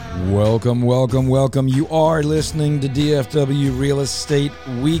Welcome, welcome, welcome. You are listening to DFW Real Estate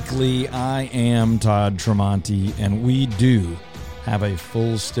Weekly. I am Todd Tremonti, and we do have a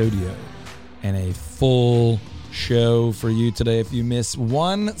full studio and a full show for you today. If you miss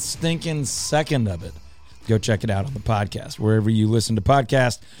one stinking second of it, go check it out on the podcast. Wherever you listen to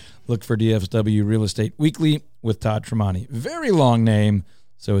podcasts, look for DFW Real Estate Weekly with Todd Tremonti. Very long name,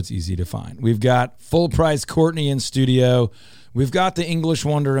 so it's easy to find. We've got full price Courtney in studio. We've got the English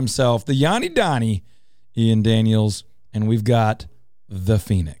wonder himself, the Yanni Donnie, Ian Daniels, and we've got the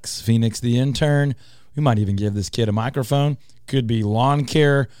Phoenix. Phoenix, the intern. We might even give this kid a microphone. Could be lawn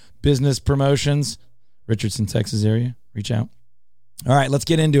care, business promotions. Richardson, Texas area. Reach out. All right, let's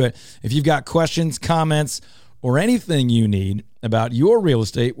get into it. If you've got questions, comments, or anything you need about your real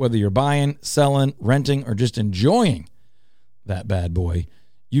estate, whether you're buying, selling, renting, or just enjoying that bad boy,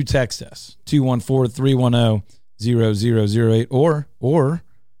 you text us, 214-310-0008, or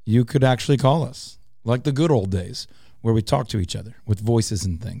you could actually call us, like the good old days, where we talk to each other with voices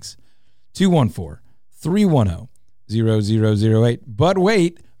and things. 214-310-0008. But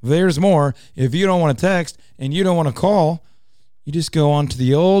wait, there's more. If you don't want to text and you don't want to call, you just go on to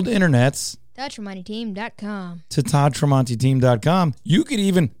the old internets, ToddTremontiTeam.com. to ToddTremontiTeam.com. You could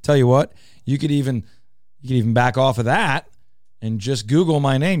even, tell you what, you could even back off of that and just Google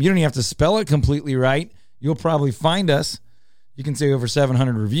my name. You don't even have to spell it completely right. You'll probably find us. You can say over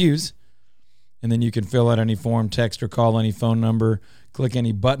 700 reviews, and then you can fill out any form, text or call any phone number, click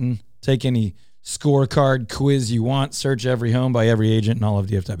any button, take any scorecard quiz you want, search every home by every agent in all of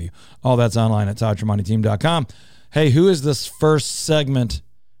DFW. All that's online at ToddTremontiTeam.com. Hey, who is this first segment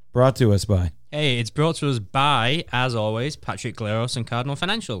brought to us by? Hey, it's brought to us by, as always, Patrick Gleros and Cardinal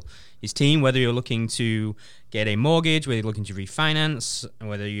Financial. His team, whether you're looking to get a mortgage, whether you're looking to refinance,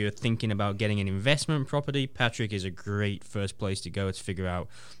 whether you're thinking about getting an investment property, Patrick is a great first place to go to figure out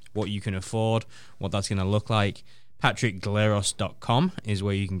what you can afford, what that's going to look like. PatrickGleros.com is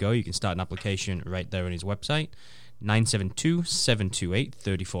where you can go. You can start an application right there on his website.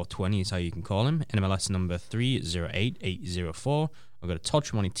 972-728-3420 is how you can call him. NMLS number 308804. Or go to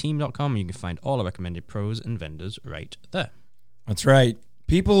ToddTremontiTeam.com and you can find all the recommended pros and vendors right there. That's right.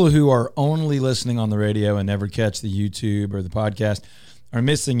 People who are only listening on the radio and never catch the YouTube or the podcast are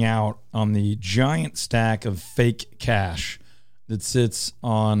missing out on the giant stack of fake cash that sits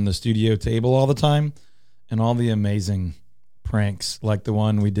on the studio table all the time, and all the amazing pranks like the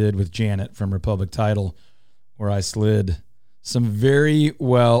one we did with Janet from Republic Title, where I slid some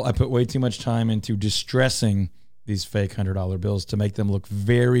I put way too much time into distressing these fake $100 bills to make them look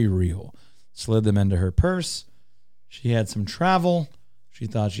very real. Slid them into her purse. She had some travel. She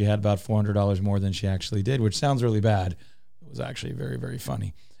thought she had about $400 more than she actually did, which sounds really bad. It was actually very, very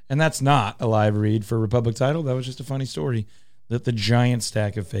funny. And that's not a live read for Republic Title. That was just a funny story that the giant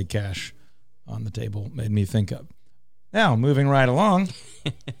stack of fake cash on the table made me think of. Now, moving right along.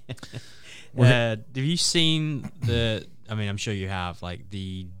 Have you seen I'm sure you have, like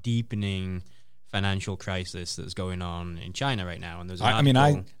the deepening financial crisis that's going on in China right now. And there's I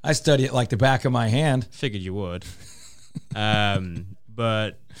study it like the back of my hand. Figured you would.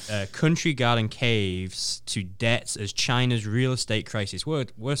 But Country Garden caves to debts as China's real estate crisis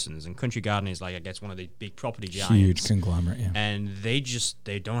worsens. And Country Garden is, like, I guess, one of the big property giants. Huge conglomerate, yeah. And they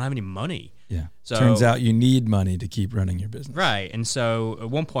don't have any money. Yeah. So turns out you need money to keep running your business. Right. And so at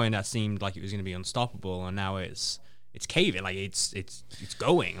one point that seemed like it was going to be unstoppable, and now it's caving. Like it's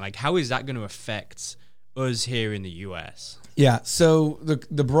going. Like, how is that going to affect us here in the U.S.? Yeah. So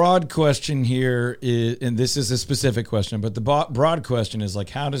the broad question here is, and this is a specific question, but the broad question is, like,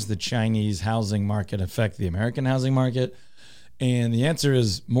 how does the Chinese housing market affect the American housing market? And the answer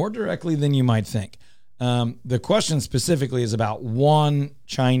is more directly than you might think. The question specifically is about one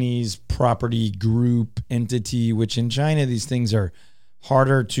Chinese property group entity, which in China, these things are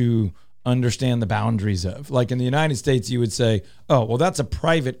harder to understand the boundaries of. Like in the United States, you would say, oh, well, that's a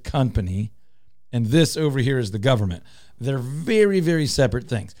private company, and this over here is the government. They're very, very separate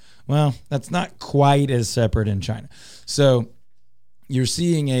things. Well, that's not quite as separate in China. So you're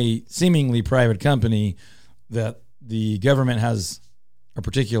seeing a seemingly private company that the government has a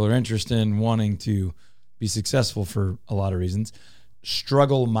particular interest in wanting to be successful for a lot of reasons,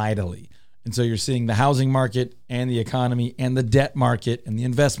 struggle mightily. And so you're seeing the housing market and the economy and the debt market and the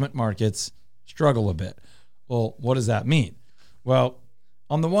investment markets struggle a bit. Well, what does that mean? Well,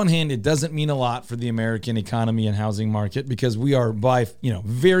 on the one hand, it doesn't mean a lot for the American economy and housing market because we are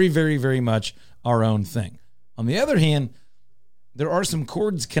very, very, very much our own thing. On the other hand, there are some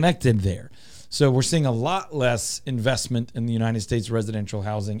cords connected there. So we're seeing a lot less investment in the United States residential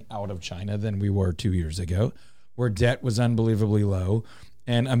housing out of China than we were 2 years ago, where debt was unbelievably low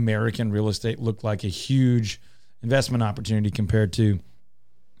and American real estate looked like a huge investment opportunity compared to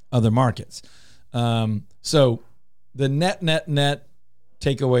other markets. So the net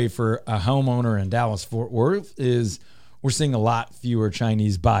takeaway for a homeowner in Dallas-Fort Worth is we're seeing a lot fewer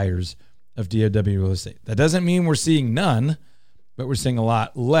Chinese buyers of DFW real estate. That doesn't mean we're seeing none, but we're seeing a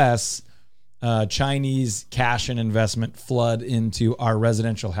lot less Chinese cash and investment flood into our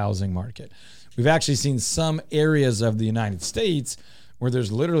residential housing market. We've actually seen some areas of the United States where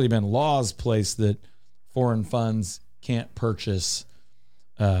there's literally been laws placed that foreign funds can't purchase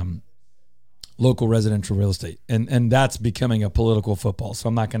local residential real estate. And that's becoming a political football, so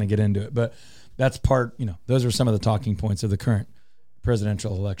I'm not going to get into it. But that's part, those are some of the talking points of the current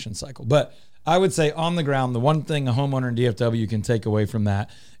presidential election cycle. But I would say on the ground, the one thing a homeowner in DFW can take away from that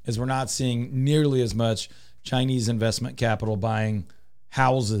is we're not seeing nearly as much Chinese investment capital buying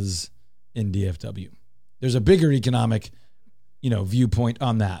houses in DFW. There's a bigger economic, viewpoint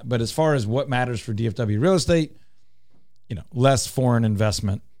on that. But as far as what matters for DFW real estate, less foreign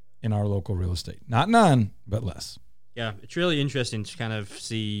investment in our local real estate. Not none, but less. Yeah, it's really interesting to kind of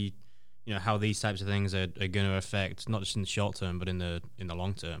see how these types of things are going to affect not just in the short term, but in the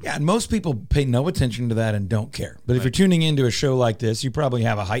long term. Yeah, and most people pay no attention to that and don't care. But if you're tuning into a show like this, you probably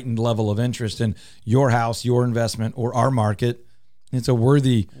have a heightened level of interest in your house, your investment, or our market. It's a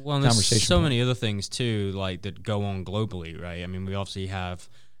worthy conversation. There's so many other things too, like that go on globally, right? I mean, we obviously have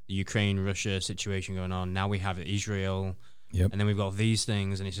the Ukraine-Russia situation going on. Now we have Israel. Yep. And then we've got these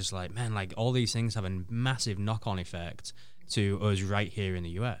things, and it's just like, man, like all these things have a massive knock-on effect to us right here in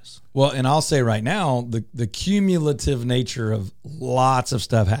the U.S. Well, and I'll say right now, the cumulative nature of lots of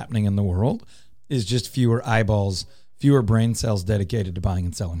stuff happening in the world is just fewer eyeballs, fewer brain cells dedicated to buying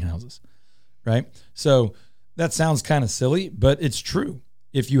and selling houses, right? So that sounds kind of silly, but it's true.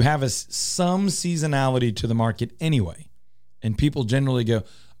 If you have some seasonality to the market anyway, and people generally go,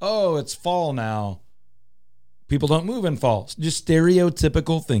 oh, it's fall now, people don't move in fall. Just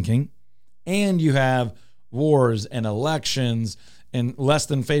stereotypical thinking. And you have wars and elections and less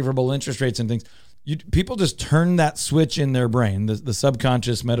than favorable interest rates and things. People just turn that switch in their brain, the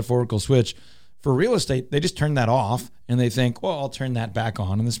subconscious metaphorical switch for real estate. They just turn that off and they think, well, I'll turn that back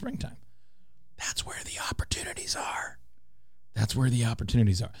on in the springtime. That's where the opportunities are. That's where the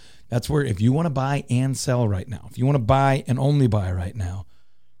opportunities are. That's where if you want to buy and sell right now, if you want to buy and only buy right now,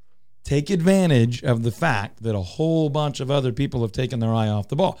 take advantage of the fact that a whole bunch of other people have taken their eye off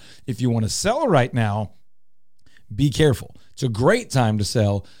the ball. If you want to sell right now, be careful. It's a great time to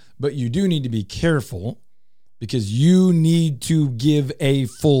sell, but you do need to be careful because you need to give a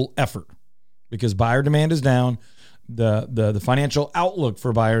full effort because buyer demand is down. The financial outlook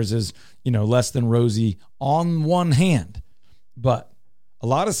for buyers is, less than rosy on one hand, but a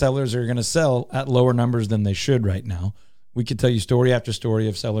lot of sellers are going to sell at lower numbers than they should right now. We could tell you story after story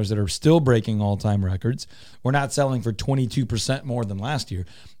of sellers that are still breaking all-time records. We're not selling for 22% more than last year,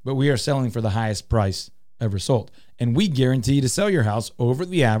 but we are selling for the highest price ever sold. And we guarantee to sell your house over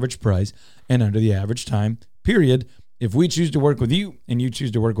the average price and under the average time, period. If we choose to work with you and you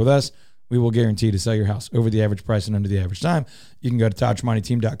choose to work with us, we will guarantee to sell your house over the average price and under the average time. You can go to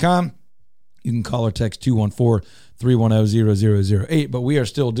ToddTremontiTeam.com. You can call or text 214-310-0008, but we are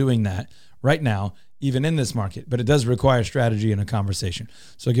still doing that right now, even in this market. But it does require strategy and a conversation.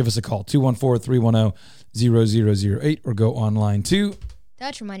 So give us a call, 214-310-0008, or go online to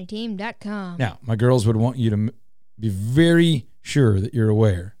ToddTremontiTeam.com. Now, my girls would want you to be very sure that you're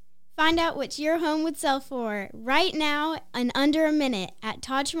aware. Find out what your home would sell for right now in under a minute at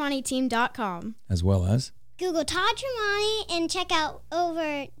ToddTremontiTeam.com. As well as Google Todd Tremonti and check out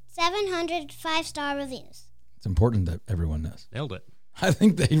over 700 five-star reviews. It's important that everyone knows. Nailed it. I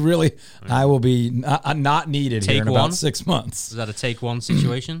think they really, I will be not needed Take here in one? about 6 months. Is that a take one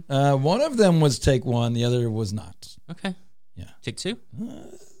situation? One of them was take one, the other was not. Okay. Yeah. Take two?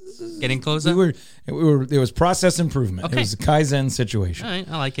 Getting closer? It was process improvement. Okay. It was a Kaizen situation. All right,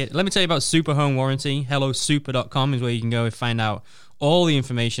 I like it. Let me tell you about Super Home Warranty. HelloSuper.com is where you can go and find out all the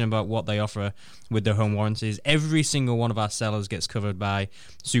information about what they offer with their home warranties. Every single one of our sellers gets covered by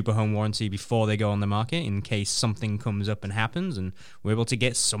Super Home Warranty before they go on the market in case something comes up and happens, and we're able to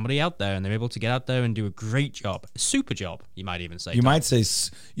get somebody out there, and they're able to get out there and do a great job, a super job, you might even say. You might say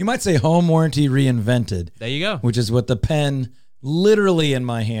home warranty reinvented. There you go. Which is what the pen literally in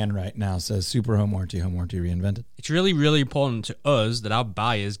my hand right now says, Super Home Warranty reinvented. It's really, really important to us that our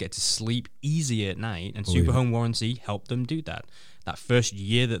buyers get to sleep easy at night, and Super Home Warranty help them do that. That first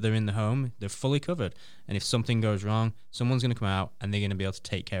year that they're in the home, they're fully covered. And if something goes wrong, someone's going to come out and they're going to be able to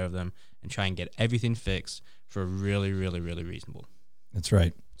take care of them and try and get everything fixed for really, really, really reasonable. That's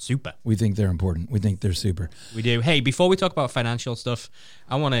right. Super. We think they're important. We think they're super. We do. Hey, before we talk about financial stuff,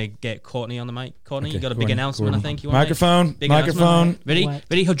 I want to get Courtney on the mic. Courtney, Okay, you got a big announcement, I think. You want Microphone. Microphone. Ready? What?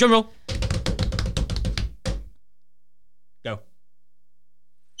 Ready? Drum roll. Go.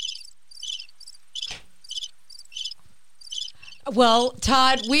 Well,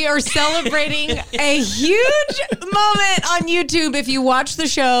 Todd, we are celebrating a huge moment on YouTube. If you watch the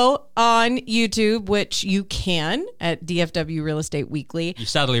show on YouTube, which you can at DFW Real Estate Weekly. You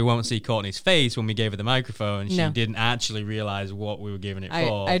sadly won't see Courtney's face when we gave her the microphone. She No. didn't actually realize what we were giving it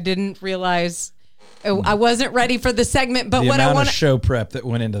for. I didn't realize. I wasn't ready for the segment, but The what I amount want of show prep that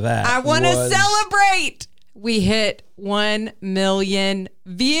went into that. I want to was- celebrate. We hit 1 million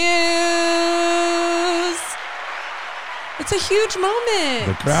views. It's a huge moment.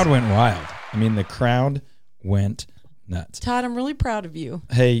 The crowd went wild. I mean, the crowd went nuts. Todd, I'm really proud of you.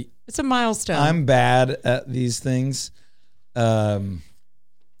 Hey, It's a milestone. I'm bad at these things.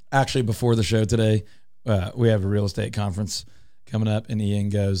 Actually, before the show today, we have a real estate conference coming up, and Ian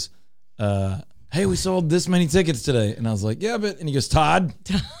goes, hey, we sold this many tickets today. And I was like, yeah, but, and he goes, Todd.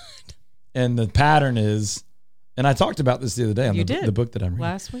 And the pattern is, and I talked about this the other day on the book that I'm reading.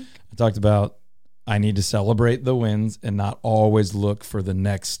 last week. I talked about I need to celebrate the wins and not always look for the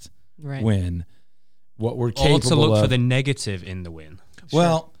next Right. win. What we're capable Or to look of. for the negative in the win.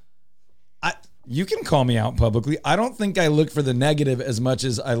 Well, you can call me out publicly. I don't think I look for the negative as much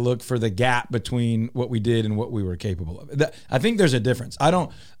as I look for the gap between what we did and what we were capable of. I think there's a difference. I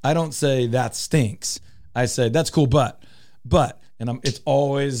don't say that stinks. I say that's cool, but, and it's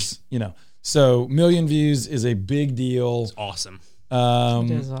always, so 1 million views is a big deal. It's awesome.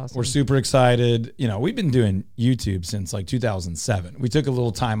 It is awesome. We're super excited. We've been doing YouTube since like 2007. We took a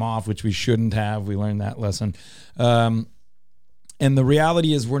little time off, which we shouldn't have. We learned that lesson. And the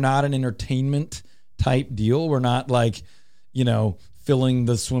reality is we're not an entertainment type deal. We're not like, filling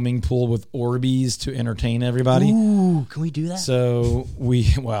the swimming pool with Orbeez to entertain everybody. Ooh, can we do that? So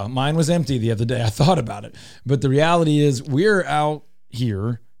mine was empty the other day. I thought about it. But the reality is we're out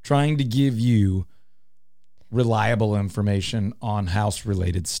here trying to give you reliable information on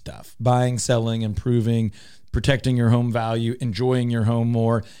house-related stuff. Buying, selling, improving, protecting your home value, enjoying your home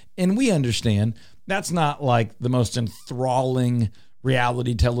more. And we understand that's not like the most enthralling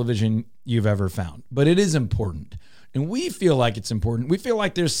reality television you've ever found. But it is important. And we feel like it's important. We feel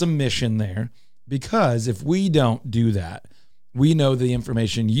like there's some mission there because if we don't do that, we know the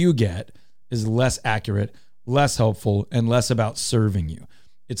information you get is less accurate, less helpful, and less about serving you.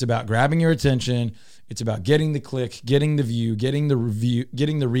 It's about grabbing your attention. It's about getting the click, getting the view, getting the review,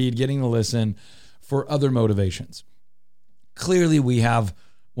 getting the read, getting the listen for other motivations. Clearly, we have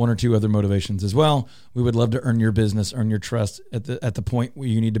one or two other motivations as well. We would love to earn your business, earn your trust at the point where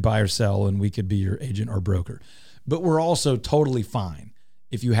you need to buy or sell, and we could be your agent or broker. But we're also totally fine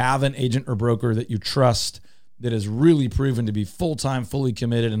if you have an agent or broker that you trust that has really proven to be full-time, fully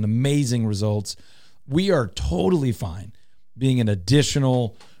committed, and amazing results. We are totally fine being an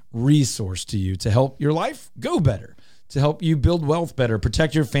additional resource to you to help your life go better, to help you build wealth better,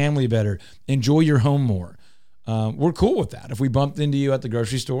 protect your family better, enjoy your home more. We're cool with that. If we bumped into you at the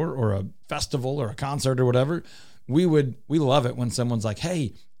grocery store or a festival or a concert or whatever, we love it when someone's like,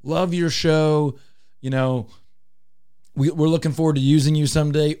 hey, love your show. We're looking forward to using you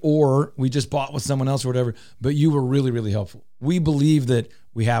someday, or we just bought with someone else or whatever, but you were really, really helpful. We believe that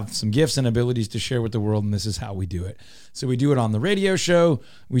we have some gifts and abilities to share with the world, and this is how we do it. So we do it on the radio show.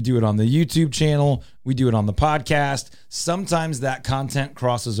 We do it on the YouTube channel. We do it on the podcast. Sometimes that content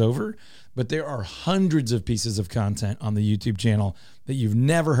crosses over, but there are hundreds of pieces of content on the YouTube channel that you've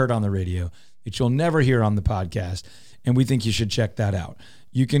never heard on the radio, that you'll never hear on the podcast, and we think you should check that out.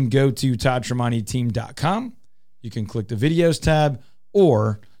 You can go to toddtremonteteam.com. You can click the videos tab,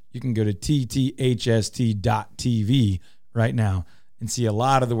 or you can go to tthst.tv right now and see a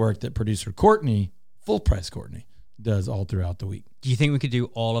lot of the work that producer Courtney, full price Courtney, does all throughout the week. Do you think we could do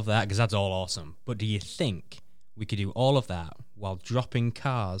all of that? Because that's all awesome. But do you think we could do all of that while dropping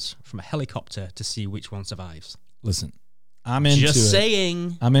cars from a helicopter to see which one survives? Listen, I'm into it. Just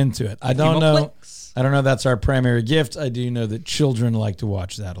saying. I'm into it. I A few don't more know. clicks. I don't know. That's our primary gift. I do know that children like to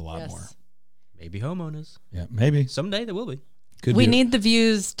watch that a lot more. Maybe homeowners. Yeah, maybe. Someday there will be. We need the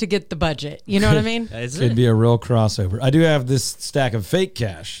views to get the budget. You know what I mean? Is Could it? be a real crossover. I do have this stack of fake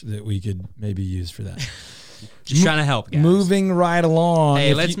cash that we could maybe use for that. Just trying to help, guys. Moving right along.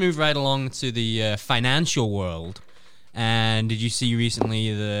 Hey, If let's you- move right along to the financial world. And did you see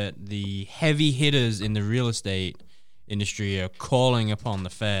recently that the heavy hitters in the real estate industry are calling upon the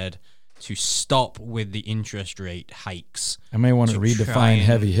Fed to stop with the interest rate hikes? I may want to to redefine try and-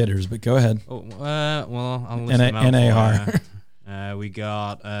 heavy hitters, but go ahead. Oh, well, I'll list them out NAR. for you. We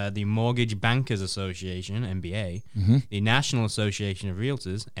got the Mortgage Bankers Association, MBA, the National Association of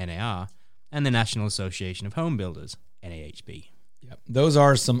Realtors, NAR, and the National Association of Home Builders, NAHB. Yep. Those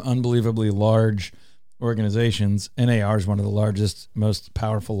are some unbelievably large organizations. NAR is one of the largest, most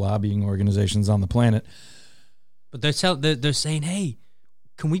powerful lobbying organizations on the planet. But they're saying, hey,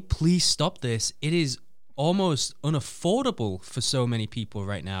 can we please stop this? It is almost unaffordable for so many people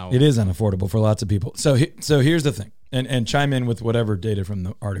right now. It is unaffordable for lots of people. So here's the thing, and chime in with whatever data from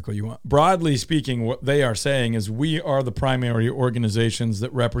the article you want. Broadly speaking, what they are saying is we are the primary organizations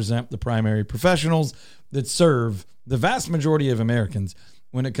that represent the primary professionals that serve the vast majority of Americans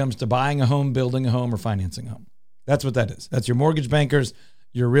when it comes to buying a home, building a home, or financing a home. That's what that is. That's your mortgage bankers,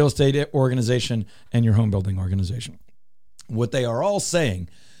 your real estate organization, and your home building organization. What they are all saying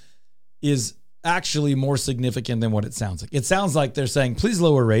is actually more significant than what it sounds like. It sounds like they're saying, please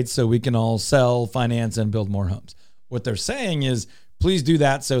lower rates so we can all sell, finance, and build more homes. What they're saying is, please do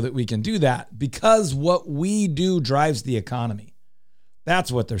that so that we can do that because what we do drives the economy.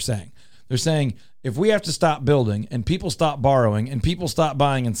 That's what they're saying. They're saying, if we have to stop building and people stop borrowing and people stop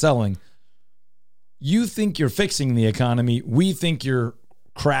buying and selling, you think you're fixing the economy. We think you're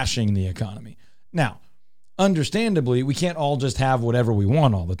crashing the economy. Now, understandably, we can't all just have whatever we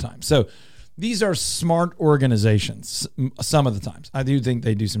want all the time. So these are smart organizations some of the times. I do think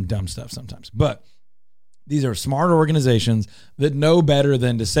they do some dumb stuff sometimes, but these are smart organizations that know better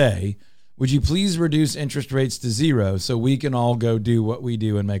than to say, would you please reduce interest rates to zero so we can all go do what we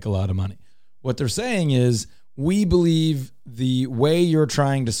do and make a lot of money? What they're saying is, we believe the way you're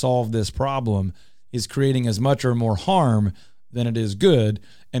trying to solve this problem is creating as much or more harm than it is good.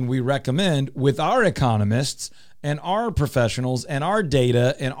 And we recommend with our economists and our professionals and our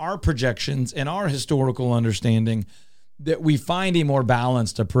data and our projections and our historical understanding that we find a more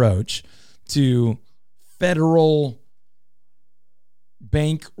balanced approach to federal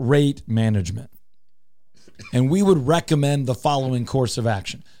bank rate management. And we would recommend the following course of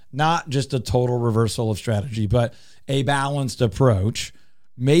action, not just a total reversal of strategy, but a balanced approach,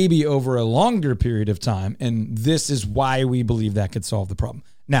 maybe over a longer period of time. And this is why we believe that could solve the problem.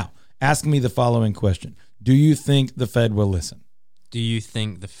 Now, ask me the following question. Do you think the Fed will listen? Do you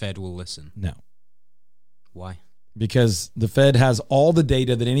think the Fed will listen? No. Why? Because the Fed has all the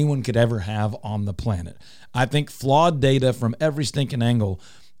data that anyone could ever have on the planet. I think flawed data from every stinking angle,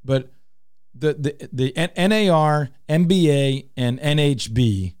 but the NAR, MBA, and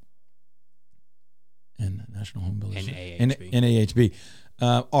NHB, and National Home Builders, NAHB,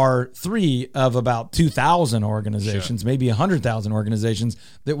 are three of about 2,000 organizations, maybe 100,000 organizations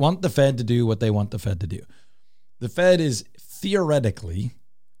that want the Fed to do what they want the Fed to do. The Fed is theoretically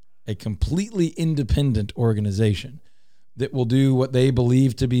a completely independent organization that will do what they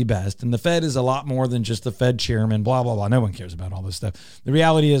believe to be best. And the Fed is a lot more than just the Fed chairman, blah, blah, blah. No one cares about all this stuff. The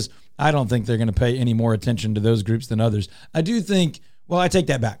reality is, I don't think they're going to pay any more attention to those groups than others. I do think, well, I take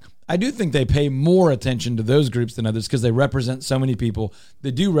that back. I do think they pay more attention to those groups than others because they represent so many people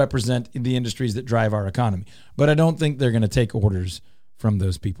that do represent the industries that drive our economy. But I don't think they're going to take orders from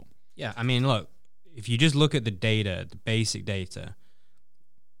those people. Yeah, I mean, look, if you just look at the data, the basic data,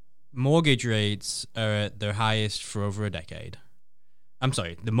 mortgage rates are at their highest for over a decade. I'm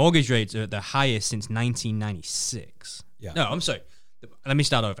sorry, the mortgage rates are at their highest since 1996. Yeah. No, I'm sorry. Let me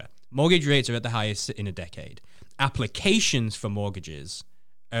start over. Mortgage rates are at the highest in a decade. Applications for mortgages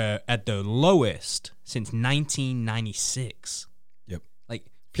are at the lowest since 1996. Yep. Like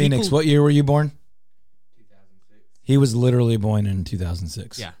Phoenix, what year were you born? 2006. He was literally born in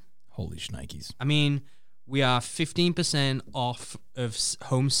 2006. Yeah. Holy shnikes. I mean, we are 15% off of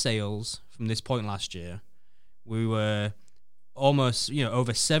home sales from this point last year. We were almost,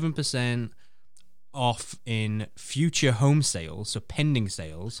 over 7% off in future home sales, so pending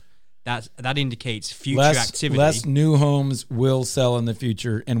sales. That indicates future activity. Less new homes will sell in the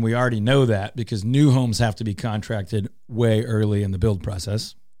future, and we already know that because new homes have to be contracted way early in the build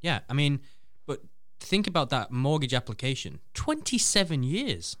process. Yeah, I mean, but think about that mortgage application. 27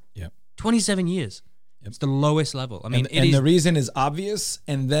 years. Yep. 27 years. Yep. It's the lowest level. I mean, and the reason is obvious,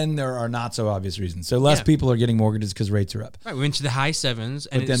 and then there are not so obvious reasons. So less people are getting mortgages because rates are up. Right, we went to the high sevens.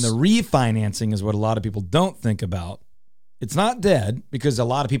 But then the refinancing is what a lot of people don't think about. It's not dead because a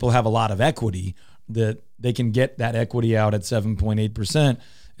lot of people have a lot of equity that they can get that equity out at 7.8%.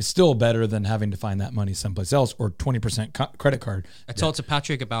 It's still better than having to find that money someplace else or 20% credit card. I talked to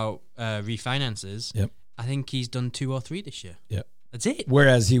Patrick about refinances. Yep. I think he's done 2 or 3 this year. Yep. That's it.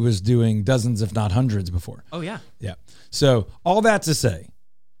 Whereas he was doing dozens, if not hundreds before. Oh, yeah. Yeah. So all that to say,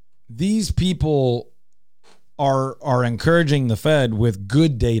 these people are encouraging the Fed with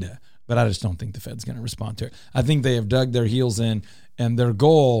good data. but I just don't think the Fed's going to respond to it. I think they have dug their heels in, and their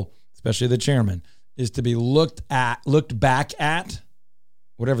goal, especially the chairman, is to be looked back at,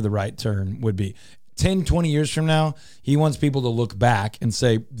 whatever the right term would be. 10, 20 years from now, he wants people to look back and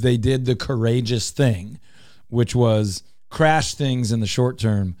say they did the courageous thing, which was crash things in the short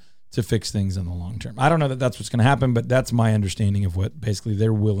term to fix things in the long term. I don't know that that's what's going to happen, but that's my understanding of what basically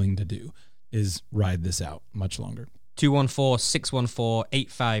they're willing to do is ride this out much longer.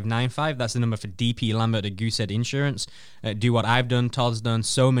 214-614-8595. That's the number for DP Lambert at Goosehead Insurance. Do what I've done, Todd's done,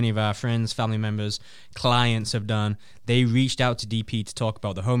 so many of our friends, family members, clients have done. They reached out to DP to talk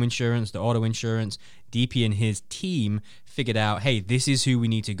about the home insurance, the auto insurance. DP and his team figured out, hey, this is who we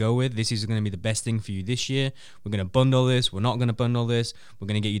need to go with. This is going to be the best thing for you this year. We're going to bundle this. We're not going to bundle this. We're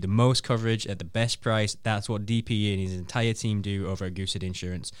going to get you the most coverage at the best price. That's what DP and his entire team do over at Goosehead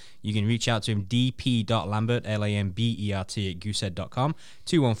Insurance. You can reach out to him, dp.lambert, Lambert at goosehead.com,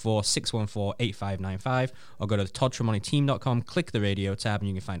 214-614-8595, or go to toddtremonti.team.com, click the radio tab, and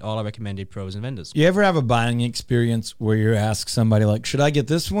you can find all our recommended pros and vendors. You ever have a buying experience where you ask somebody, like, should I get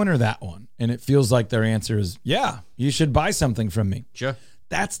this one or that one? And it feels like their answer is, yeah, you should buy something from me. Sure.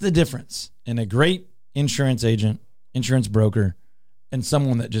 That's the difference in a great insurance agent, insurance broker, and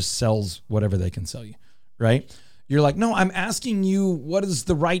someone that just sells whatever they can sell you, right? You're like, no, I'm asking you what is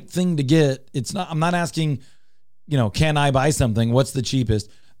the right thing to get. I'm not asking, can I buy something? What's the cheapest?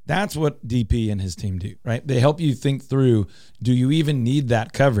 That's what DP and his team do, right? They help you think through, do you even need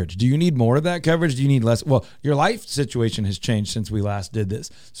that coverage? Do you need more of that coverage? Do you need less? Well, your life situation has changed since we last did this,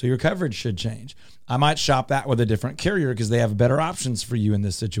 so your coverage should change. I might shop that with a different carrier because they have better options for you in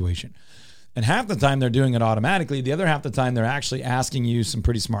this situation. And half the time they're doing it automatically. The other half the time they're actually asking you some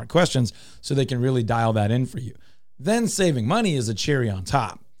pretty smart questions so they can really dial that in for you. Then saving money is a cherry on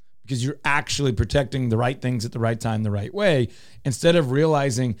top, because you're actually protecting the right things at the right time, the right way, instead of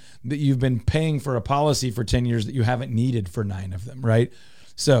realizing that you've been paying for a policy for 10 years that you haven't needed for 9 of them, right?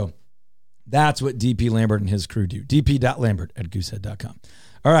 So that's what DP Lambert and his crew do. dp.lambert at goosehead.com.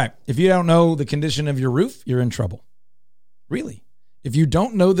 All right. If you don't know the condition of your roof, you're in trouble. Really. If you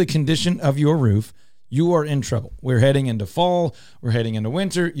don't know the condition of your roof, you are in trouble. We're heading into fall. We're heading into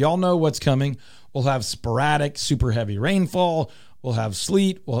winter. Y'all know what's coming. We'll have sporadic, super heavy rainfall. We'll have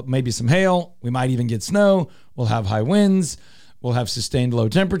sleet. We'll have maybe some hail. We might even get snow. We'll have high winds. We'll have sustained low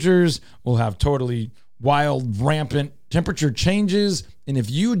temperatures. We'll have totally wild, rampant temperature changes. And if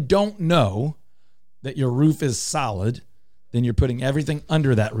you don't know that your roof is solid, then you're putting everything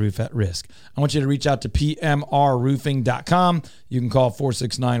under that roof at risk. I want you to reach out to pmrroofing.com. You can call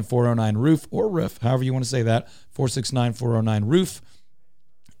 469-409-ROOF or roof, however you want to say that, 469-409-ROOF.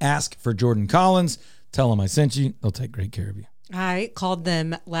 Ask for Jordan Collins. Tell them I sent you. They'll take great care of you. I called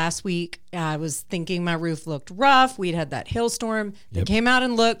them last week. I was thinking my roof looked rough. We'd had that hailstorm. They came out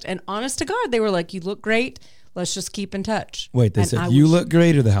and looked, and honest to God, they were like, you look great. Let's just keep in touch. Wait, they said you look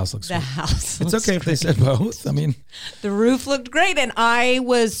great or the house looks great? The house It's okay if they said both. I mean, the roof looked great, and I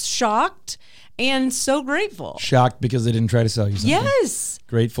was shocked and so grateful. Shocked because they didn't try to sell you something. Yes.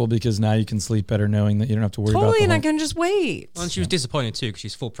 Grateful because now you can sleep better knowing that you don't have to worry about Totally, the and whole... I can just wait. Well, and she was disappointed too because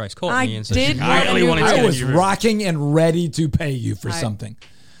she's full price caught I me and said did she want really to wanted do to it. I get was you. rocking and ready to pay you for something.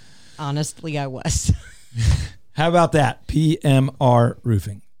 Honestly, I was. How about that?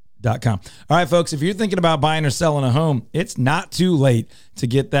 PMRroofing.com. All right, folks, if you're thinking about buying or selling a home, it's not too late to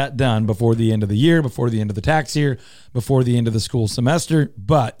get that done before the end of the year, before the end of the tax year, before the end of the school semester,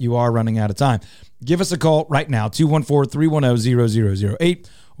 but you are running out of time. Give us a call right now, 214-310-0008,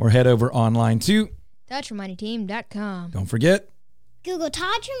 or head over online to ToddTremonti.team.com. Don't forget, Google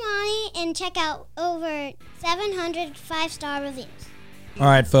Todd Tremonti and check out over 700 5-star reviews. All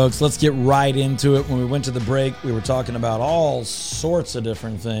right, folks, let's get right into it. When we went to the break, we were talking about all sorts of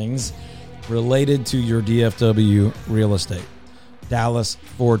different things related to your DFW real estate. Dallas,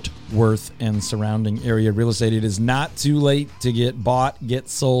 Fort Worth, and surrounding area real estate. It is not too late to get bought, get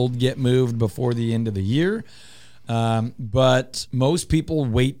sold, get moved before the end of the year. But most people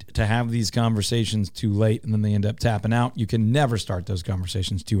wait to have these conversations too late, and then they end up tapping out. You can never start those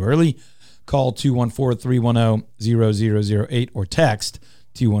conversations too early. Call 214-310-0008 or text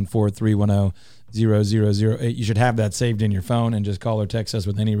 214-310-0008. You should have that saved in your phone and just call or text us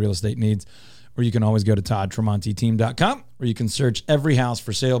with any real estate needs. Or you can always go to toddtremonti.team.com, where you can search every house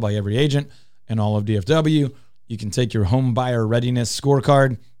for sale by every agent in all of DFW. You can take your home buyer readiness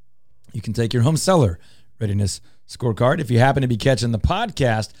scorecard. You can take your home seller readiness scorecard. If you happen to be catching the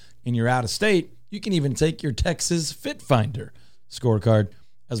podcast and you're out of state, you can even take your Texas Fit Finder scorecard,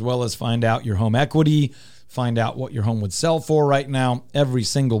 as well as find out your home equity, find out what your home would sell for right now. Every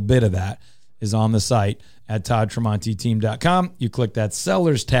single bit of that is on the site at toddtremonti.team.com. You click that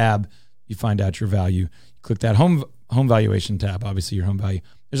sellers tab You find out your value. Click that home valuation tab, obviously your home value.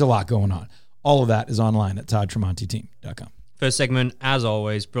 There's a lot going on. All of that is online at toddtremonteteam.com. First segment, as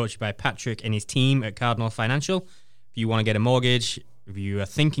always, brought to you by Patrick and his team at Cardinal Financial. If you want to get a mortgage, if you are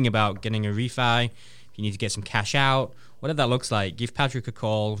thinking about getting a refi, if you need to get some cash out, whatever that looks like, give Patrick a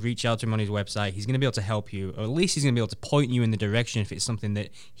call, reach out to him on his website. He's going to be able to help you, or at least he's going to be able to point you in the direction if it's something that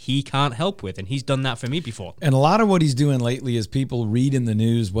he can't help with, and he's done that for me before. And a lot of what he's doing lately is people read in the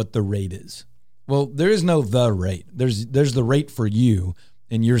news what the rate is. Well, there is no the rate. There's the rate for you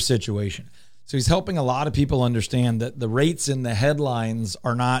in your situation. So he's helping a lot of people understand that the rates in the headlines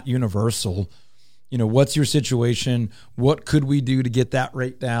are not universal. You know, what's your situation? What could we do to get that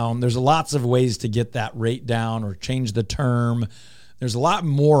rate down? There's lots of ways to get that rate down or change the term. There's a lot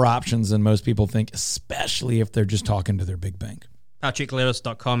more options than most people think, especially if they're just talking to their big bank.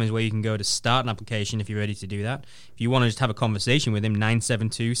 PatrickLeros.com is where you can go to start an application if you're ready to do that. If you want to just have a conversation with him,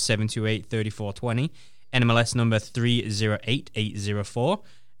 972-728-3420, NMLS number 308804.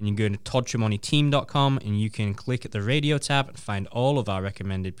 And you can go to toddtremonteteam.com and you can click at the radio tab and find all of our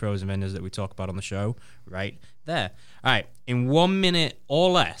recommended pros and vendors that we talk about on the show right there. All right, in 1 minute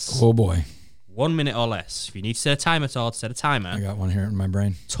or less. Oh, boy. 1 minute or less. If you need to set a timer, Todd, set a timer. I got one here in my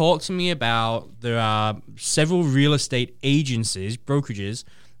brain. Talk to me about, there are several real estate agencies, brokerages,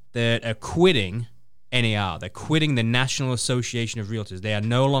 that are quitting NAR. They're quitting the National Association of Realtors. They are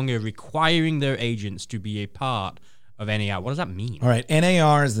no longer requiring their agents to be a part of NAR. What does that mean? All right.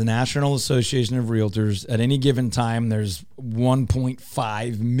 NAR is the National Association of Realtors. At any given time, there's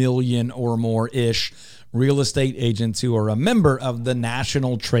 1.5 million or more-ish real estate agents who are a member of the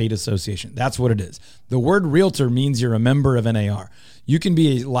National Trade Association. That's what it is. The word realtor means you're a member of NAR. You can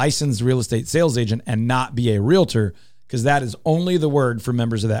be a licensed real estate sales agent and not be a realtor because that is only the word for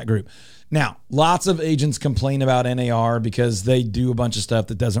members of that group. Now, lots of agents complain about NAR because they do a bunch of stuff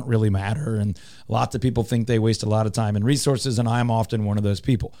that doesn't really matter, and lots of people think they waste a lot of time and resources, and I'm often one of those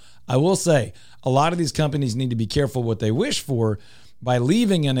people. I will say, a lot of these companies need to be careful what they wish for by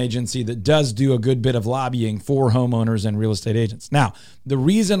leaving an agency that does do a good bit of lobbying for homeowners and real estate agents. Now, the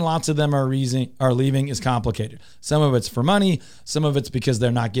reason lots of them are leaving is complicated. Some of it's for money. Some of it's because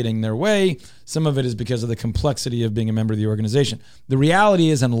they're not getting their way. Some of it is because of the complexity of being a member of the organization. The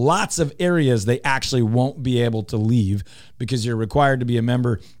reality is in lots of areas, they actually won't be able to leave because you're required to be a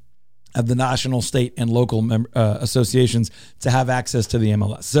member of the national, state, and local associations to have access to the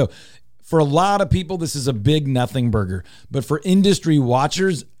MLS. So for a lot of people, this is a big nothing burger. But for industry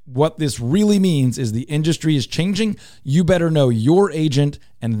watchers, what this really means is the industry is changing. You better know your agent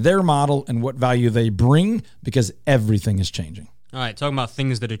and their model and what value they bring because everything is changing. All right, talking about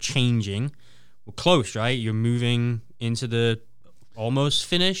things that are changing. We're close, right? You're moving into the almost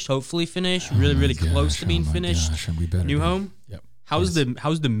finished, hopefully finished, really close to being finished. New home? Yep. How's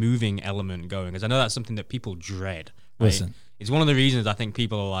the moving element going? Because I know that's something that people dread. Right? Listen. It's one of the reasons I think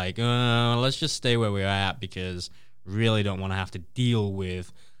people are like, let's just stay where we're at because really don't want to have to deal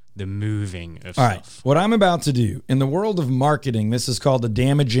with the moving of All stuff. right. What I'm about to do, in the world of marketing, this is called a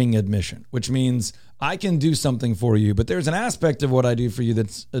damaging admission, which means I can do something for you, but there's an aspect of what I do for you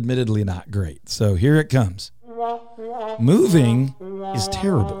that's admittedly not great. So here it comes. Moving is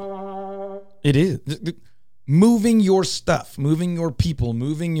terrible. It is. Moving your stuff, moving your people,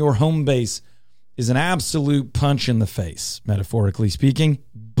 moving your home base is an absolute punch in the face, metaphorically speaking,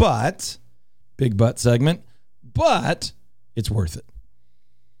 but, big but segment, but it's worth it.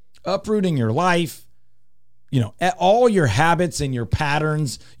 Uprooting your life, all your habits and your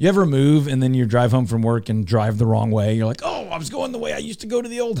patterns. You ever move and then you drive home from work and drive the wrong way? You're like, I was going the way I used to go to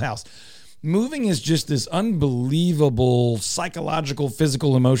the old house. Moving is just this unbelievable psychological,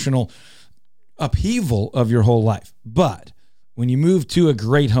 physical, emotional upheaval of your whole life. But when you move to a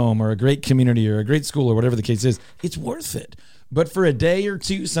great home or a great community or a great school or whatever the case is, it's worth it. But for a day or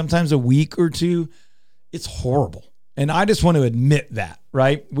two, sometimes a week or two, it's horrible. And I just want to admit that,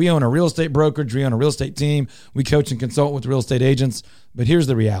 right? We own a real estate brokerage. We own a real estate team. We coach and consult with real estate agents. But here's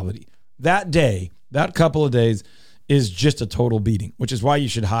the reality. That day, that couple of days is just a total beating, which is why you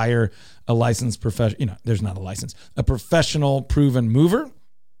should hire a licensed professional. There's not a license, a professional proven mover.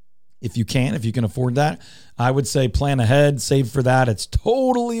 If you can afford that, I would say plan ahead, save for that. It's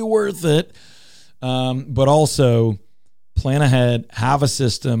totally worth it. But also plan ahead, have a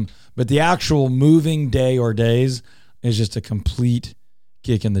system. But the actual moving day or days is just a complete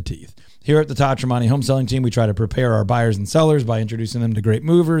kick in the teeth. Here at the Todd Tremonte Home Selling Team, we try to prepare our buyers and sellers by introducing them to great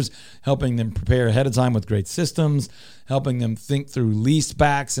movers, helping them prepare ahead of time with great systems, helping them think through lease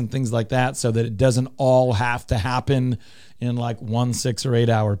backs and things like that so that it doesn't all have to happen in like 1 6 or 8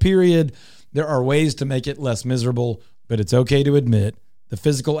 hour period. There are ways to make it less miserable, but it's okay to admit The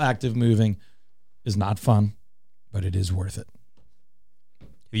physical act of moving is not fun, but it is worth it.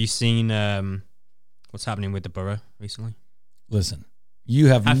 Have you seen what's happening with the borough recently? Listen, you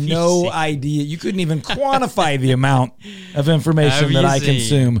have Have you no seen- idea. You couldn't even quantify the amount of information Have that you I seen-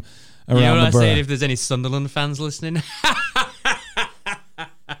 consume around You know what the I borough. say if there's any Sunderland fans listening?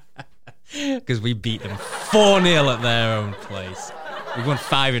 Because we beat them 4-0 at their own place. We've won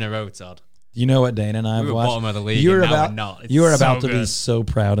 5 in a row, Todd. You know what Dana and I have We were watched? bottom of the league, You're and now about, we're not. It's you are so about to be good. so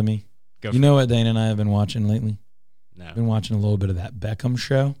proud of me. Go You for know what Dana and I have been watching lately? No. Been watching a little bit of that Beckham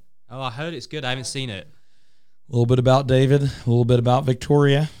show. Oh, I heard it's good. I haven't seen it. A little bit about David. A little bit about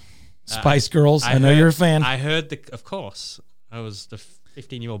Victoria. Spice Girls. I know heard- you're a fan. I heard of course. I was the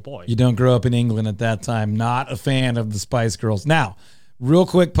 15-year-old boy. You don't grow up in England at that time. Not a fan of the Spice Girls. Now, real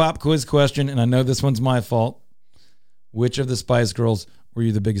quick pop quiz question, and I know this one's my fault. Which of the Spice Girls were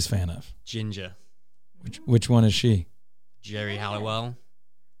you the biggest fan of? Ginger. Which one is she? Jerry Halliwell.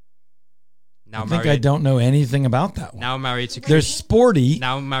 Now I think I don't know anything about that one. Now married to There's sporty,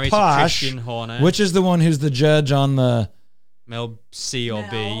 now married posh. to Christian Horner. Which is the one who's the judge on the? Mel C or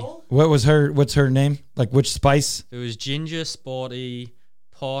B. What's her name? Like which spice? There was Ginger, Sporty,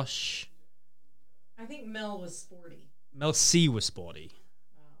 Posh. I think Mel was sporty. Mel C was Sporty.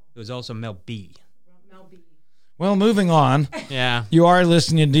 There was also Mel B. Mel B. Well, moving on. Yeah. You are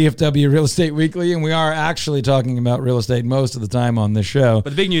listening to DFW Real Estate Weekly, and we are actually talking about real estate most of the time on this show.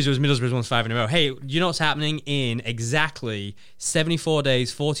 But the big news was Middlesbrough's won 5 in a row. Hey, you know what's happening in exactly 74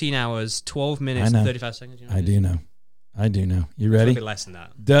 days, 14 hours, 12 minutes, I know. and 35 seconds? You know what I it do is? know. I do know. You It's a ready? bit less than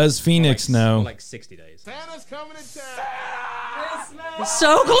that. Does Phoenix know? More like 60 days.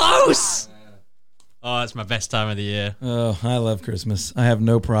 So close. Oh, that's my best time of the year. Oh, I love Christmas. I have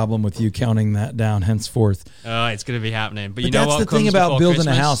no problem with you counting that down henceforth. Oh, it's going to be happening. But you But know that's what the thing comes about before building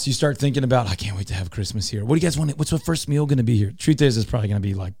Christmas? a house. You start thinking about, I can't wait to have Christmas here. What do you guys want? What's the first meal going to be here? Truth is, it's probably going to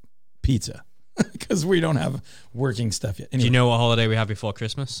be like pizza because we don't have working stuff yet. Do Anyway, you know what holiday we have before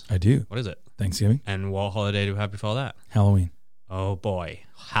Christmas? I do. What is it? Thanksgiving, And what holiday do we have before that? Halloween. Oh boy,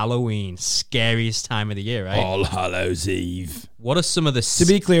 Halloween, scariest time of the year, right? All Hallows Eve. What are some of the To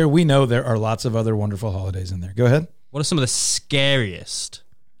be clear, we know there are lots of other wonderful holidays in there. Go ahead. what are some of the scariest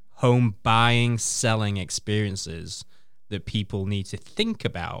home buying, selling experiences that people need to think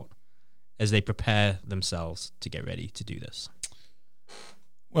about as they prepare themselves to get ready to do this?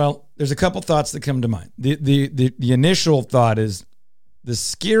 Well, there's a couple thoughts that come to mind. The initial thought is the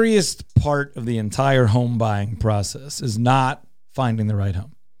scariest part of the entire home buying process is not finding the right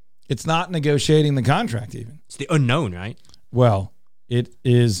home. It's not negotiating the contract even. It's the unknown, right? Well, it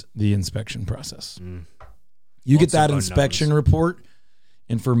is the inspection process. You Lots get that of inspection unknowns. report,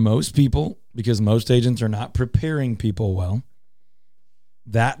 and for most people, because most agents are not preparing people well,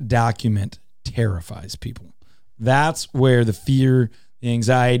 that document terrifies people. That's where the fear, the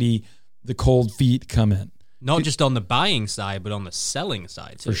anxiety, the cold feet come in. Not just on the buying side, but on the selling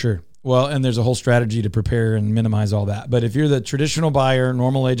side too. For sure. Well, and there's a whole strategy to prepare and minimize all that. But if you're the traditional buyer,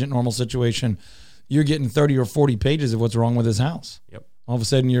 normal agent, normal situation, you're getting 30 or 40 pages of what's wrong with his house. Yep. All of a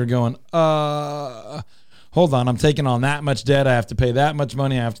sudden you're going, hold on, I'm taking on that much debt. I have to pay that much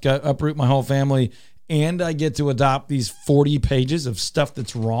money. I have to uproot my whole family. And I get to adopt these 40 pages of stuff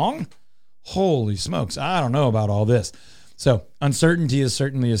that's wrong? Holy smokes. I don't know about all this. So uncertainty is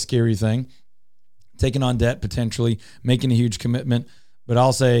certainly a scary thing. Taking on debt, potentially making a huge commitment. But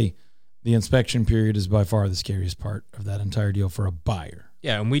I'll say the inspection period is by far the scariest part of that entire deal for a buyer.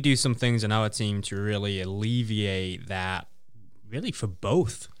 Yeah, and we do some things in our team to really alleviate that, really for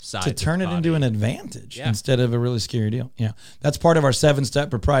both sides. To turn of it the into party. an advantage Yeah. instead of a really scary deal. Yeah. That's part of our 7-step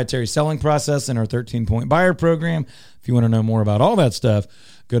proprietary selling process and our 13-point buyer program. If you want to know more about all that stuff,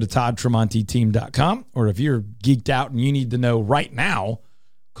 go to toddtremonteteam.com. Or if you're geeked out and you need to know right now,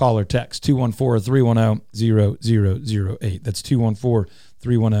 call or text 214-310-0008. That's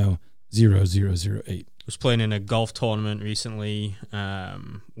 214-310-0008. Was playing in a golf tournament recently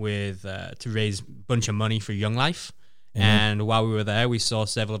with to raise a bunch of money for Young Life. And while we were there, we saw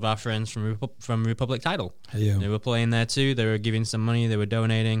several of our friends from Republic Title. Hey, They were playing there too. They were giving some money. They were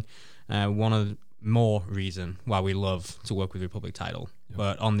donating. One of the more reason why we love to work with Republic Title. Yep.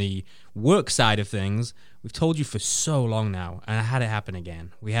 But on the work side of things, we've told you for so long now, and I had it happen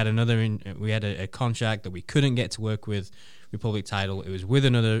again. We had a contract that we couldn't get to work with Republic Title. It was with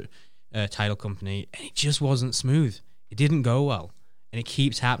another title company, and it just wasn't smooth. It didn't go well, and it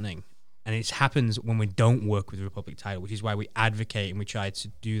keeps happening. And it happens when we don't work with Republic Title, which is why we advocate and we try to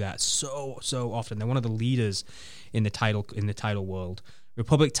do that so often. They're one of the leaders in the title world.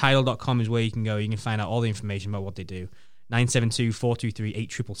 RepublicTitle.com is where you can go. You can find out all the information about what they do.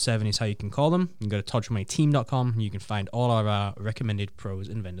 972-423-8777 is how you can call them. You can go to toddandmoneyteam.com and you can find all of our recommended pros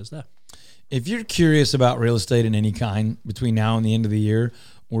and vendors there. If you're curious about real estate in any kind between now and the end of the year,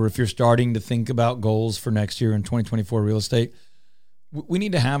 or if you're starting to think about goals for next year in 2024 real estate, we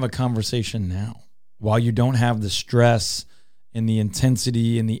need to have a conversation now while you don't have the stress and the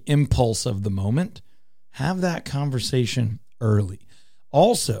intensity and the impulse of the moment. Have that conversation early.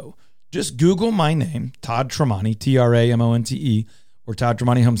 Also, just Google my name, Todd Tremonti, Tramonte, or Todd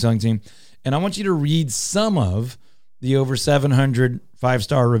Tremonti Home Selling Team, and I want you to read some of the over 700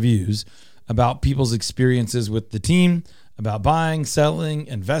 five-star reviews about people's experiences with the team, about buying, selling,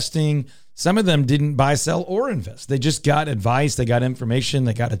 investing. Some of them didn't buy, sell, or invest. They just got advice, they got information,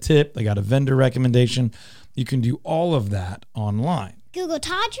 they got a tip, they got a vendor recommendation. You can do all of that online. Google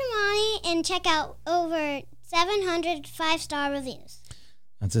Todd Tremonti and check out over 700 five-star reviews.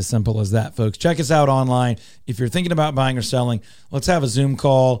 That's as simple as that, folks. Check us out online. If you're thinking about buying or selling, let's have a Zoom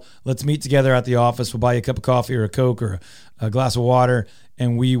call. Let's meet together at the office. We'll buy you a cup of coffee or a Coke or a glass of water,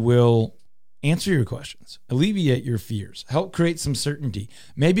 and we will answer your questions, alleviate your fears, help create some certainty.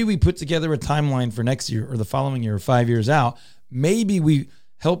 Maybe we put together a timeline for next year or the following year or 5 years out. Maybe we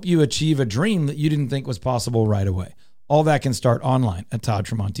help you achieve a dream that you didn't think was possible right away. All that can start online at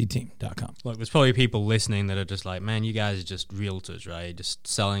toddtremonteteam.com. Look, there's probably people listening that are just like, man, you guys are just realtors, right? Just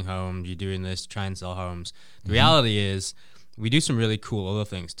selling homes. You're doing this, try and sell homes. The reality is we do some really cool other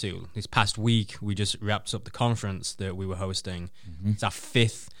things too. This past week, we just wrapped up the conference that we were hosting. It's our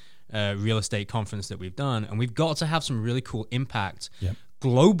fifth real estate conference that we've done. And we've got to have some really cool impact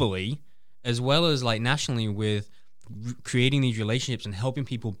globally as well as like nationally with creating these relationships and helping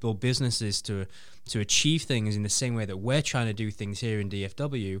people build businesses to achieve things in the same way that we're trying to do things here in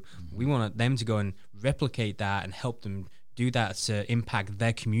DFW. We want them to go and replicate that and help them do that to impact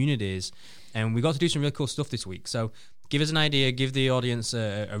their communities. And we got to do some really cool stuff this week. So give us an idea, give the audience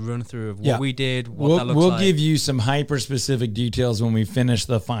a run through of what we did, what that looks like. We'll give you some hyper-specific details when we finish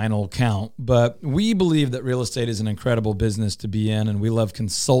the final count. But we believe that real estate is an incredible business to be in, and we love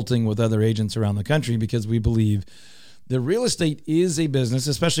consulting with other agents around the country because we believe that real estate is a business,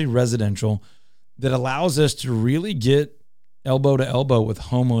 especially residential, that allows us to really get elbow to elbow with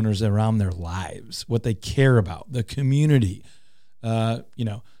homeowners around their lives, what they care about, the community.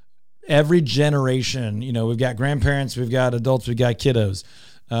 Every generation, we've got grandparents, we've got adults, we've got kiddos.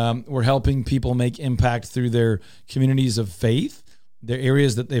 We're helping people make impact through their communities of faith, their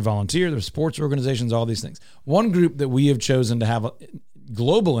areas that they volunteer, their sports organizations, all these things. One group that we have chosen to have a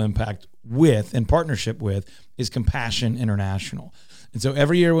global impact with, in partnership with, is Compassion International. And so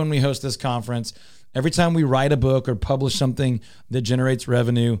every year when we host this conference, every time we write a book or publish something that generates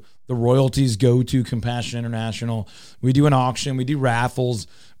revenue, the royalties go to Compassion International. We do an auction, we do raffles,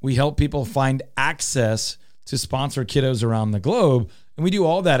 we help people find access to sponsor kiddos around the globe, and we do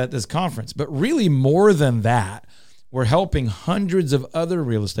all that at this conference. But really more than that, we're helping hundreds of other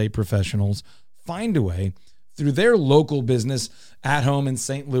real estate professionals find a way through their local business at home in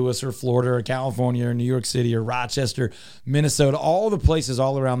St. Louis or Florida or California or New York City or Rochester, Minnesota, all the places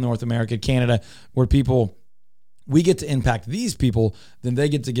all around North America, Canada, where we get to impact these people, then they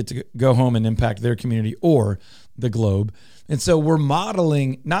get to go home and impact their community or the globe. And so we're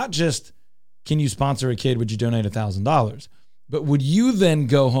modeling not just, can you sponsor a kid? Would you donate $1,000? But would you then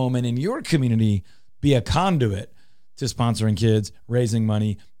go home and in your community be a conduit to sponsoring kids, raising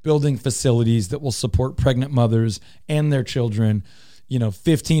money, building facilities that will support pregnant mothers and their children,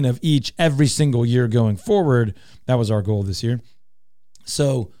 15 of each every single year going forward. That was our goal this year.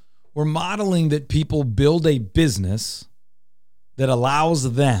 So we're modeling that people build a business that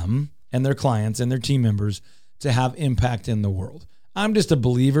allows them and their clients and their team members to have impact in the world. I'm just a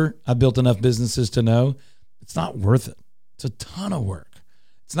believer. I've built enough businesses to know it's not worth it. It's a ton of work.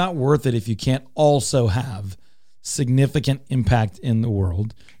 It's not worth it if you can't also have significant impact in the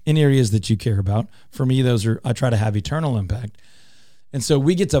world in areas that you care about. For me, I try to have eternal impact. And so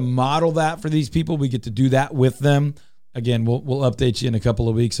we get to model that for these people. We get to do that with them. Again, we'll update you in a couple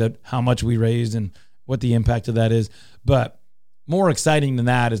of weeks at how much we raised and what the impact of that is. But more exciting than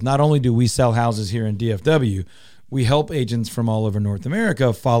that is not only do we sell houses here in DFW, we help agents from all over North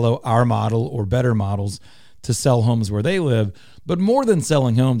America follow our model or better models to sell homes where they live. But more than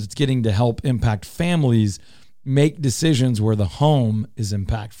selling homes, it's getting to help impact families make decisions where the home is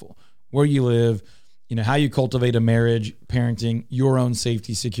impactful, where you live, how you cultivate a marriage, parenting, your own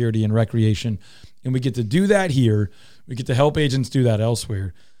safety, security, and recreation. And we get to do that here. We get to help agents do that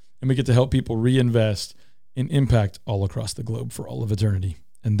elsewhere. And we get to help people reinvest in impact all across the globe for all of eternity.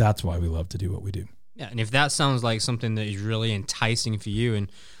 And that's why we love to do what we do. Yeah, and if that sounds like something that is really enticing for you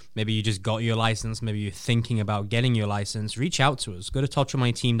and maybe you just got your license, maybe you're thinking about getting your license, reach out to us. Go to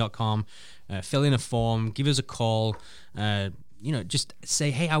toddandmoneyteam.com, fill in a form, give us a call, just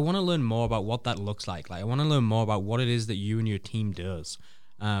say, hey, I want to learn more about what that looks like. Like, I want to learn more about what it is that you and your team does.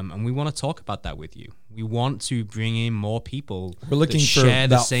 And we want to talk about that with you. We want to bring in more people. We're looking that for share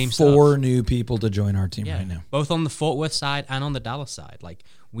the about same 4 stuff. new people to join our team right now. Both on the Fort Worth side and on the Dallas side. Like,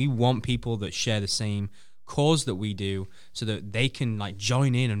 we want people that share the same cause that we do so that they can like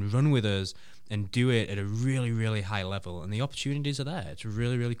join in and run with us and do it at a really, really high level. And the opportunities are there. It's a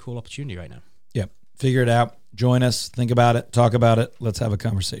really, really cool opportunity right now. Yep. Figure it out. Join us. Think about it. Talk about it. Let's have a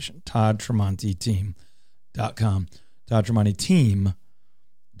conversation. ToddTremontiTeam.com.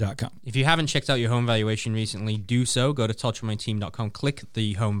 ToddTremontiTeam.com. If you haven't checked out your home valuation recently, do so. Go to toddandmoneyteam.com, click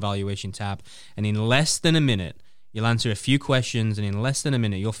the home valuation tab, and in less than a minute, you'll answer a few questions, and in less than a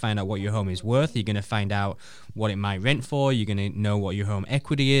minute, you'll find out what your home is worth. You're going to find out what it might rent for. You're going to know what your home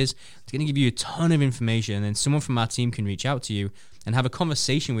equity is. It's going to give you a ton of information, and then someone from our team can reach out to you and have a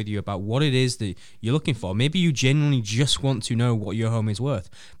conversation with you about what it is that you're looking for. Maybe you genuinely just want to know what your home is worth,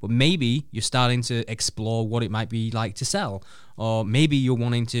 but maybe you're starting to explore what it might be like to sell, or maybe you're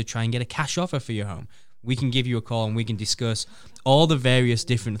wanting to try and get a cash offer for your home. We can give you a call and we can discuss all the various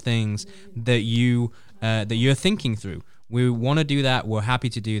different things that you're thinking through. We want to do that. We're happy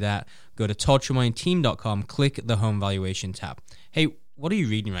to do that. Go to toddandmoneyteam.com, click the home valuation tab. Hey, what are you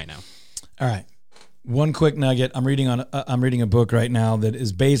reading right now? All right. One quick nugget. I'm reading a book right now that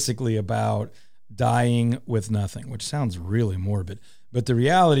is basically about dying with nothing, which sounds really morbid. But the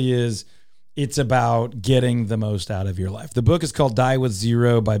reality is it's about getting the most out of your life. The book is called Die with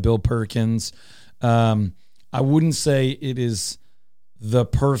Zero by Bill Perkins. I wouldn't say it is the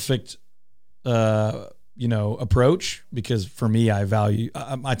perfect, approach, because for me,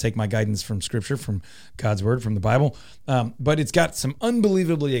 I take my guidance from Scripture, from God's Word, from the Bible. But it's got some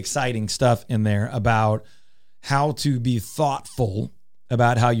unbelievably exciting stuff in there about how to be thoughtful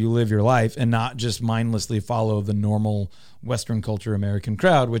about how you live your life and not just mindlessly follow the normal Western culture American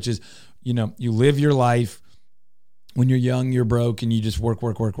crowd, which is, you live your life. When you're young, you're broke and you just work.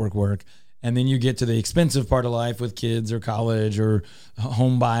 And then you get to the expensive part of life with kids or college or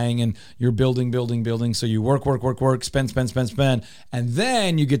home buying, and you're building. So you work, spend. And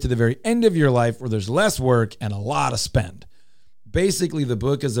then you get to the very end of your life where there's less work and a lot of spend. Basically, the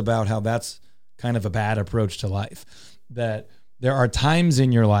book is about how that's kind of a bad approach to life, that there are times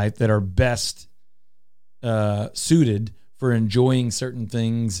in your life that are best suited for enjoying certain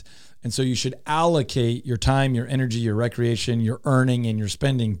things. And so you should allocate your time, your energy, your recreation, your earning, and your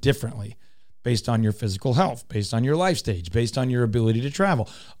spending differently, based on your physical health, based on your life stage, based on your ability to travel,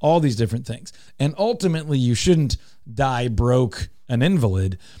 all these different things. And ultimately, you shouldn't die broke, an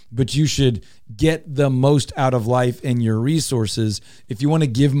invalid, but you should get the most out of life and your resources. If you want to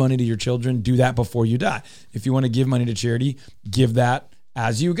give money to your children, do that before you die. If you want to give money to charity, give that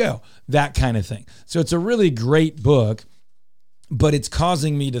as you go, that kind of thing. So it's a really great book, but it's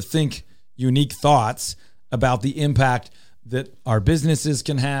causing me to think unique thoughts about the impact that our businesses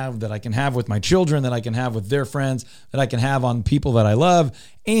can have, that I can have with my children, that I can have with their friends, that I can have on people that I love,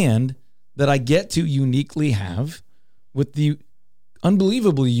 and that I get to uniquely have with the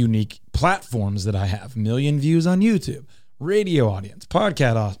unbelievably unique platforms that I have. 1 million views on YouTube, radio audience,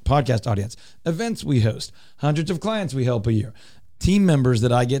 podcast audience, events we host, hundreds of clients we help a year, team members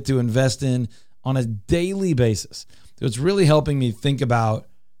that I get to invest in on a daily basis. So it's really helping me think about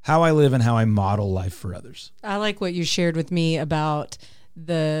how I live and how I model life for others. I like what you shared with me about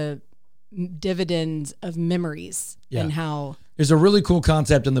the dividends of memories and how there's a really cool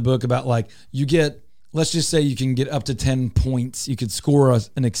concept in the book about let's just say you can get up to 10 points. You could score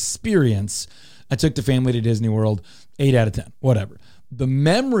an experience. I took the family to Disney World, 8 out of 10, whatever. The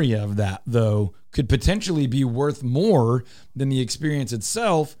memory of that, though, could potentially be worth more than the experience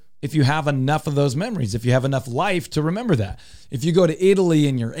itself if you have enough of those memories, if you have enough life to remember that. If you go to Italy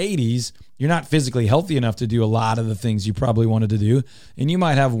in your 80s, you're not physically healthy enough to do a lot of the things you probably wanted to do, and you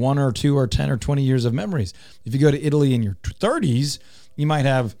might have 1 or 2 or 10 or 20 years of memories. If you go to Italy in your 30s, you might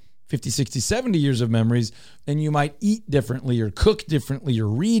have 50, 60, 70 years of memories, and you might eat differently or cook differently or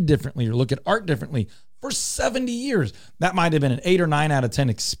read differently or look at art differently for 70 years. That might have been an 8 or 9 out of 10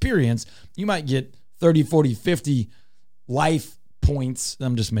 experience. You might get 30, 40, 50 life points,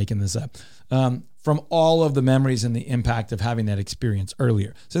 I'm just making this up, from all of the memories and the impact of having that experience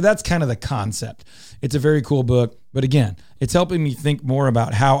earlier. So that's kind of the concept. It's a very cool book, but again, it's helping me think more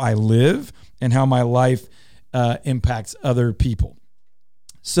about how I live and how my life impacts other people.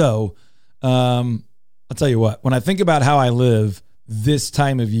 So I'll tell you what, when I think about how I live this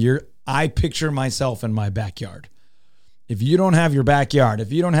time of year, I picture myself in my backyard. If you don't have your backyard,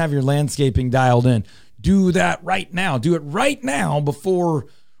 if you don't have your landscaping dialed in, do that right now. Do it right now before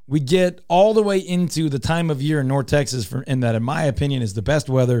we get all the way into the time of year in North Texas, and that, in my opinion, is the best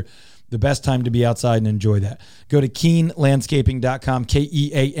weather, the best time to be outside and enjoy that. Go to KeenLandscaping.com,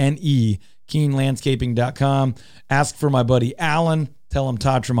 Keane, KeenLandscaping.com. Ask for my buddy Alan. Tell him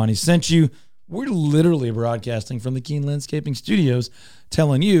Todd Tremonti sent you. We're literally broadcasting from the Keane Landscaping Studios,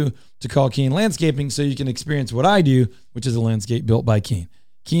 telling you to call Keane Landscaping so you can experience what I do, which is a landscape built by Keane.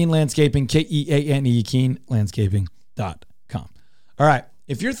 Keane Landscaping, Keane, KeenLandscaping.com. All right.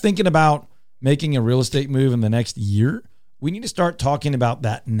 If you're thinking about making a real estate move in the next year, we need to start talking about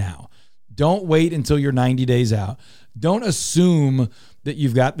that now. Don't wait until you're 90 days out. Don't assume that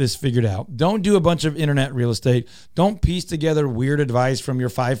you've got this figured out. Don't do a bunch of internet real estate. Don't piece together weird advice from your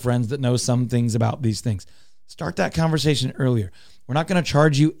 5 friends that know some things about these things. Start that conversation earlier. We're not going to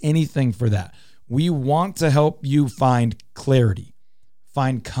charge you anything for that. We want to help you find clarity,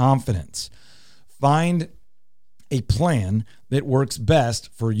 find confidence, find a plan that works best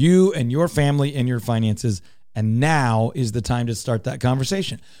for you and your family and your finances. And now is the time to start that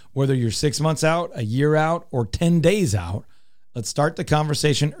conversation. Whether you're 6 months out, a year out, or 10 days out, let's start the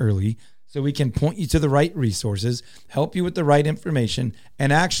conversation early so we can point you to the right resources, help you with the right information,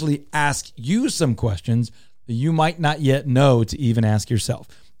 and actually ask you some questions that you might not yet know to even ask yourself.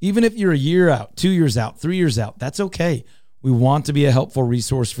 Even if you're a year out, 2 years out, 3 years out, that's okay. We want to be a helpful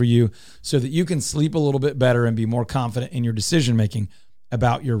resource for you so that you can sleep a little bit better and be more confident in your decision-making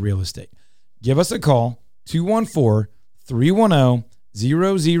about your real estate. Give us a call,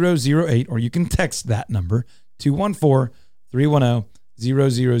 214-310-0008, or you can text that number,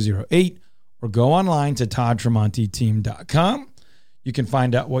 214-310-0008, or go online to toddtremontiteam.com. You can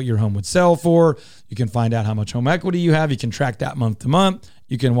find out what your home would sell for. You can find out how much home equity you have. You can track that month to month.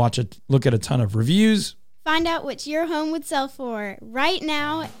 You can look at a ton of reviews. Find out what your home would sell for right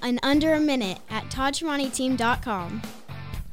now in under a minute at toddtremontiteam.com.